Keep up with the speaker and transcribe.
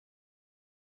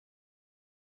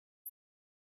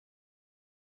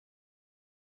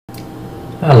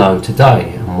Hello,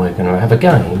 today and we're going to have a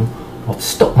game of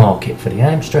Stockmarket for the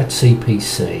Amstrad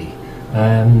CPC.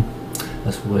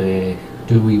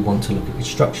 Do we want to look at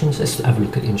instructions? Let's have a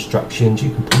look at the instructions.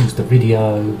 You can pause the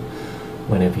video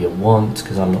whenever you want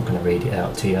because I'm not going to read it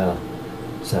out to you.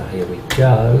 So here we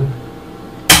go.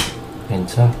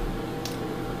 Enter.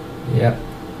 Yep.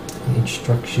 The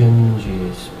instructions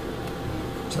is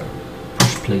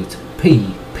push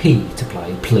P to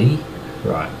play. Play.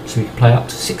 Right, so we can play up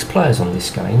to 6 players on this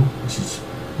game, which is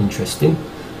interesting.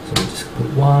 So we'll just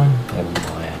put 1 and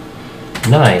my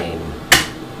name.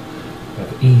 We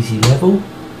have easy level.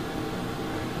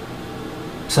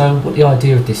 So what the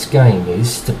idea of this game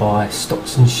is to buy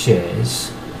stocks and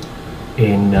shares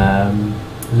in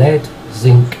lead,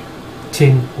 zinc,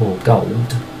 tin or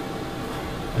gold.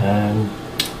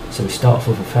 So we start off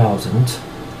with 1,000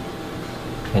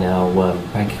 in our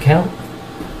bank account.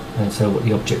 And so what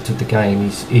the object of the game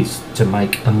is to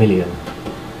make $1 million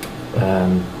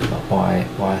by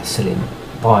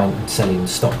buying and selling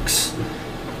stocks.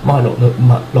 Might not look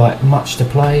like much to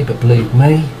play, but believe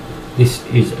me, this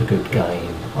is a good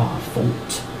game. I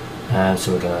thought.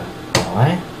 So we're going to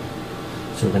buy.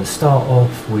 So we're going to start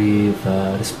off with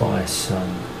let's buy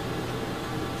some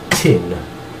tin.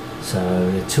 So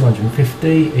they're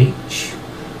 250 each.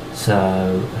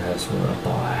 So that's what I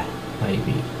buy.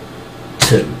 Maybe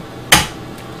 2.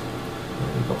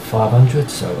 We've got 500,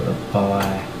 so we'll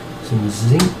buy some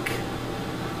zinc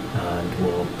and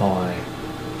we'll buy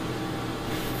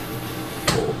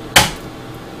 4.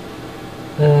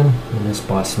 And let's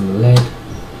buy some lead,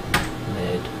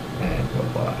 and we'll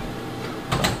buy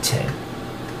 10.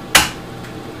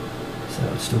 So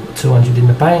I've still got 200 in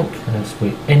the bank, and as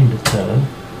we end the turn,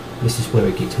 this is where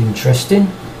it gets interesting.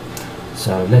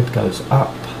 So lead goes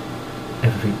up,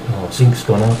 everything. Oh, zinc's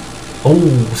gone up. Oh,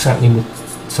 what's happening with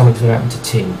something's going to happen to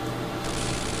tin?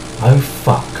 Oh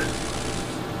fuck!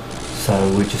 So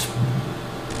we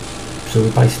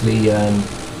basically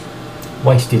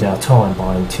wasted our time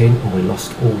buying tin, and we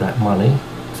lost all that money.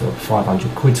 So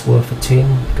 500 quid's worth of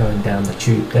tin going down the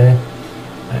tube there.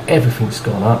 Everything's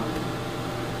gone up.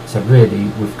 So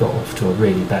really, we've got off to a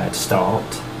really bad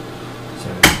start. So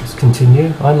let's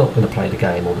continue. I'm not going to play the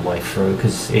game all the way through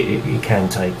because it can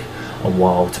take a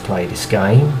while to play this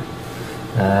game.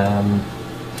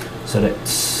 So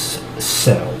let's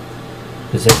sell,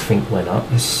 because everything went up.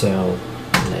 Let's sell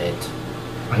lead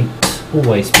 8,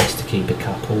 always best to keep a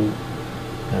couple,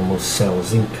 and we'll sell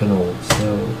zinc and all.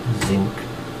 Sell zinc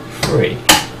 3.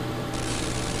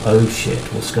 Oh shit,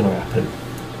 what's going to happen?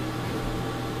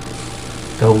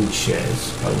 Gold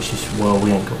shares. Oh, which is, well,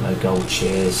 we ain't got no gold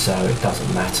shares, so it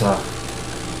doesn't matter.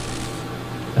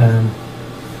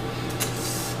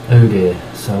 Oh dear,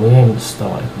 so we haven't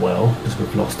started well because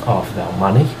we've lost half of our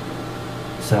money.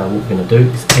 So what we're going to do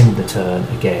is end the turn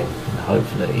again, and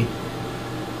hopefully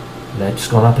lead's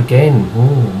gone up again.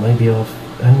 Ooh, maybe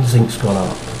and zinc's gone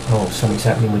up. Oh, something's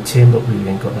happening with tin, but we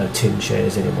ain't got no tin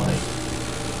shares anyway.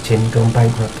 Tin gone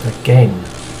bankrupt again.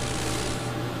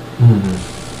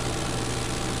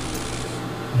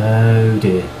 Oh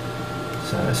dear.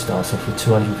 So it starts off with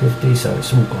 250, so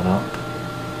it's all gone up.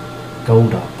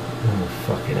 Gold up. Oh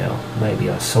fucking hell,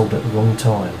 maybe I sold at the wrong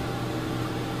time.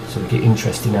 So we get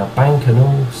interest in our bank and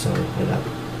all, so we'll have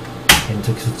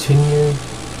enter continue.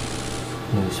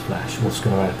 Newsflash, what's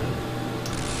going to happen?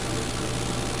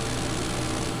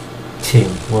 Tin,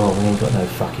 well we ain't got no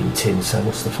fucking tin, so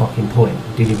what's the fucking point?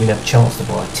 We didn't even have a chance to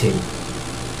buy tin.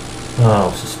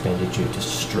 Oh, suspended due to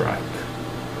strike.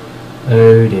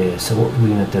 Oh dear, so what are we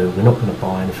going to do? We're not going to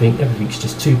buy anything, everything's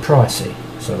just too pricey.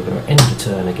 So we're going to end the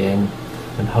turn again,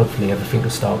 and hopefully everything will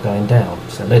start going down.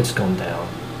 So lead's gone down,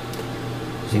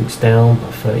 zinc's down by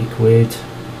 30 quid,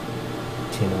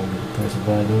 tin on the present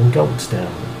value, and gold's down.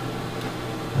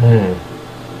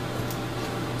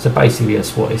 So basically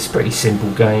that's what it's a pretty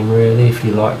simple game really, if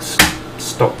you like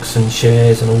stocks and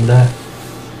shares and all that.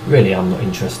 Really I'm not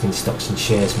interested in stocks and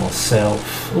shares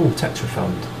myself. Oh, tax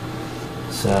refund.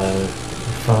 So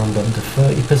refund under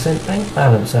 30% bank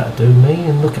balance, that'll do me,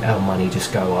 and look at our money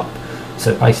just go up.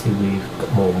 So basically we've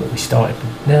got more than what we started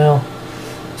with now.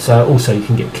 So also you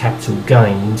can get capital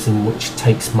gains, in which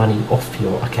takes money off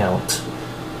your account,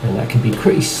 and that can be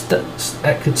pretty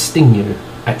that could sting you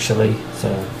actually.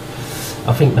 So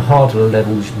I think the harder the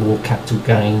levels, the more capital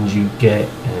gains you get,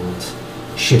 and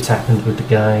shit happens with the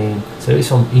game. So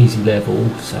it's on easy level,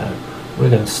 so we're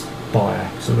going to buy.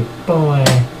 So we buy.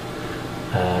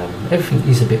 Everything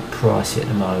is a bit pricey at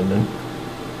the moment.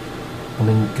 I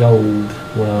mean gold,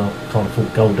 well, can't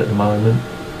afford gold at the moment.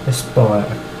 Let's buy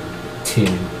a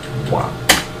tin 1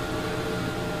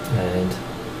 and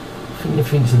think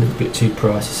everything's a little bit too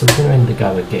pricey, so we're going to end the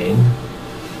go again.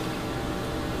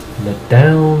 Lead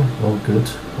down. Oh, good.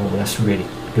 Oh, that's really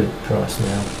good price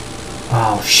now.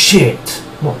 Oh shit!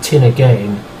 Not tin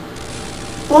again.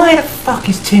 Why the fuck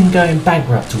is tin going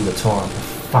bankrupt all the time?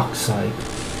 For fuck's sake.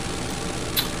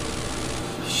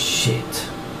 Shit.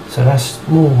 So that's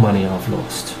more money I've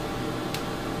lost.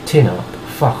 Tin up.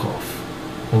 Fuck off.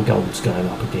 And gold's going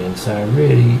up again. So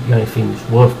really the only thing that's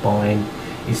worth buying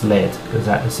is lead, because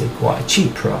that is quite a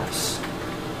cheap price.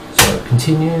 So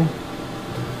continue.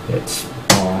 Let's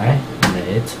buy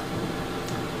lead.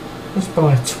 Let's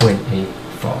buy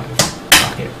 25.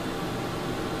 Fuck it.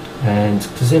 And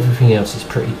because everything else is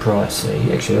pretty pricey,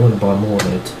 actually I want to buy more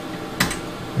lead.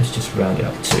 Let's just round it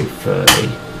up to 30.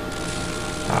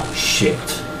 Oh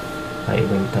shit. 8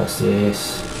 wink does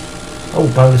this. Oh,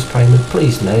 bonus payment,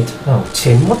 please lead. Oh,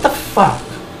 tin, what the fuck?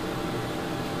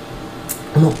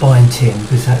 I'm not buying tin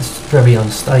because that's very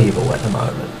unstable at the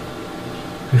moment.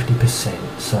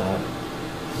 50%, so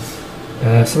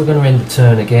we're going to end the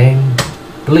turn again.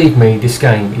 Believe me, this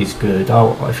game is good.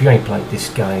 If you ain't played this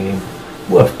game,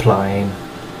 worth playing.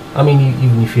 I mean,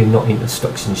 even if you're not into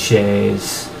stocks and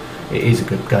shares, it is a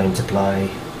good game to play.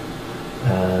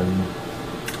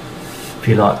 If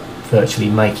you like virtually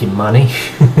making money.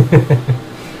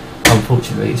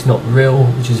 Unfortunately, it's not real,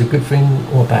 which is a good thing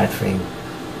or a bad thing.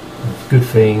 Good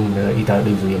thing, you don't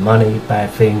lose all your money. Bad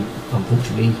thing,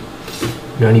 unfortunately,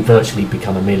 you only virtually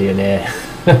become a millionaire.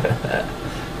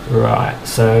 Right,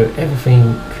 so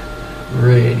everything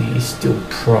really is still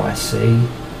pricey.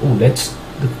 Oh,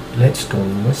 lead's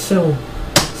gone. Let's sell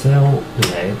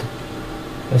lead.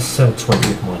 Let's sell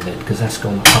 20 of my lead because that's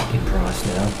gone up in price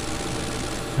now.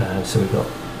 So we've got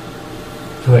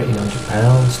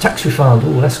 £1,300. Tax refund.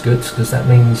 Oh, that's good because that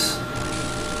means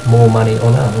more money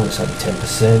on it. I know it's only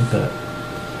 10%, but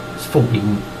it's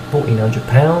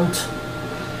 £1,400.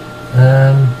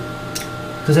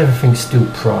 Because everything's still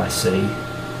pricey,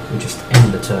 we'll just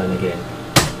end the turn again.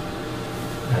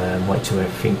 Wait till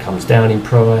everything comes down in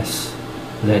price.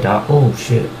 Lead up. Oh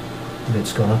shit,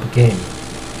 lead's gone up again.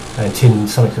 And tin,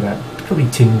 something about probably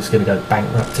tin's going to go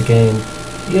bankrupt again.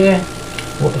 Yeah.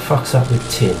 What the fuck's up with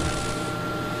tin?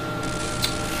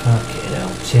 Fucking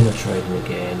hell, tin are trading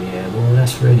again. Yeah, well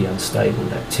that's really unstable,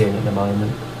 that tin at the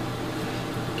moment.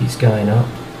 Keeps going up,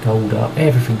 gold up,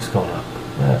 everything's gone up.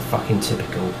 Fucking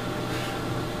typical.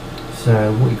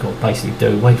 So what you've got to basically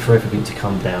do, wait for everything to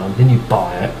come down, then you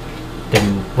buy it,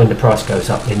 then when the price goes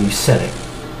up, then you sell it.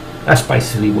 That's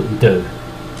basically what you do.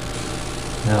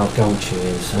 Now gold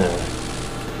shares,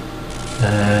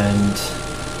 and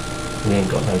we ain't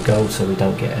got no gold, so we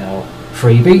don't get our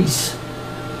freebies.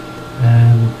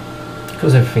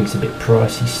 Because everything's a bit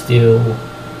pricey still,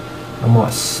 I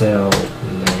might sell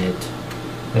lead.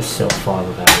 Let's sell 5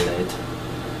 of our lead.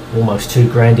 Almost 2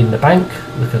 grand in the bank,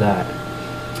 look at that.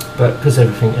 But because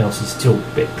everything else is still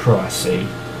a bit pricey,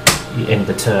 you end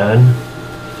the turn.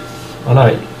 I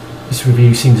know this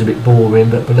review seems a bit boring,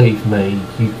 but believe me,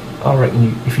 I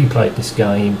reckon if you played this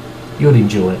game, you'd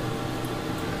enjoy it.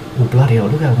 Oh bloody hell,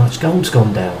 look how much gold's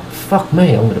gone down. Fuck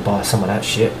me, I'm going to buy some of that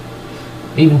shit.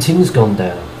 Even tin's gone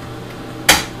down.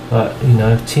 But, you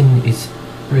know, tin is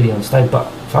really unstable,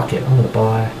 but fuck it, I'm going to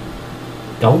buy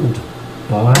gold.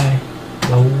 Buy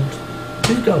gold.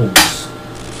 2 golds.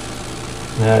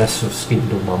 Now that's sort of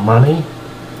skimped all my money.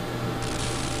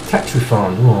 Tax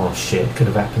refund. Oh shit, could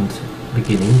have happened at the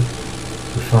beginning.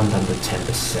 Refund under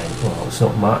 10%. Well, it's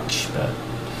not much, but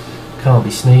can't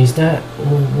be sneezed at.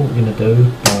 What we're going to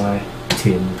do, buy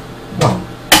tin 1.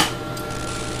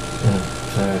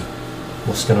 So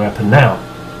what's going to happen now?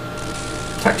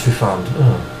 Tax refund.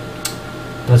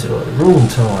 Does it at the wrong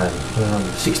time.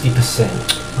 60%.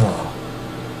 Oh.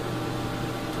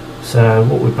 So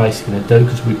what we're basically going to do,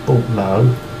 because we bought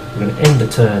low, we're going to end the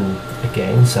turn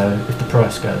again. So if the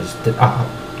price goes up,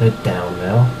 they're down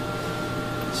now.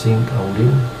 Zinc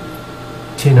holding.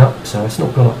 Tin up, so it's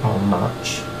not gone up by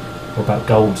much. What about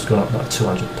gold's gone up like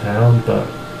 £200, but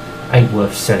ain't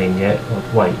worth selling yet.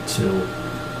 I'd wait till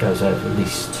it goes over at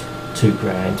least 2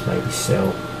 grand, maybe sell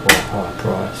or a higher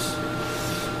price.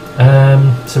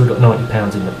 So we've got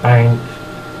 £90 in the bank.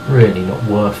 Really not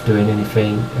worth doing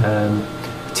anything.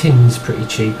 Tin's pretty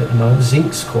cheap at the moment.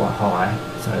 Zinc's quite high,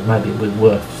 so maybe it would be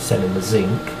worth selling the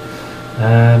zinc.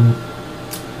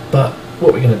 But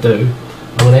what we're going to do,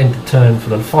 I'm going to end the turn for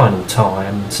the final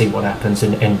time, see what happens,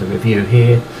 and end the review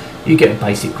here. You get a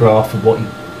basic graph of what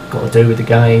you've got to do with the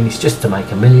game. It's just to make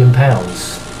 £1 million,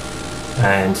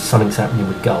 and something's happening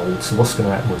with gold. So what's going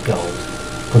to happen with gold?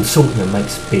 Consultant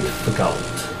makes a bid for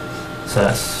gold, so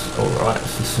that's alright.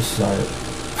 It's just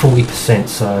 40%,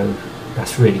 so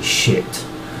that's really shit.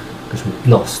 because we've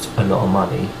lost a lot of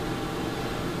money.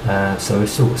 So we've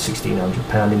still got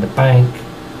 £1,600 in the bank.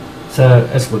 So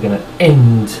as we're going to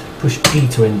push E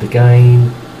to end the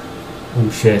game, all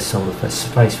shares sold at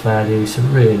face value, so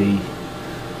really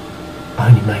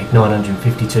only made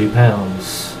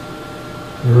 £952,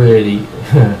 really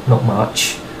not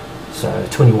much. So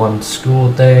 21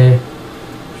 scored there.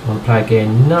 Want to play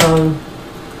again? No.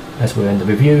 As we end the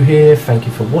review here, thank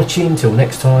you for watching, till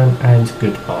next time, and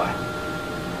goodbye.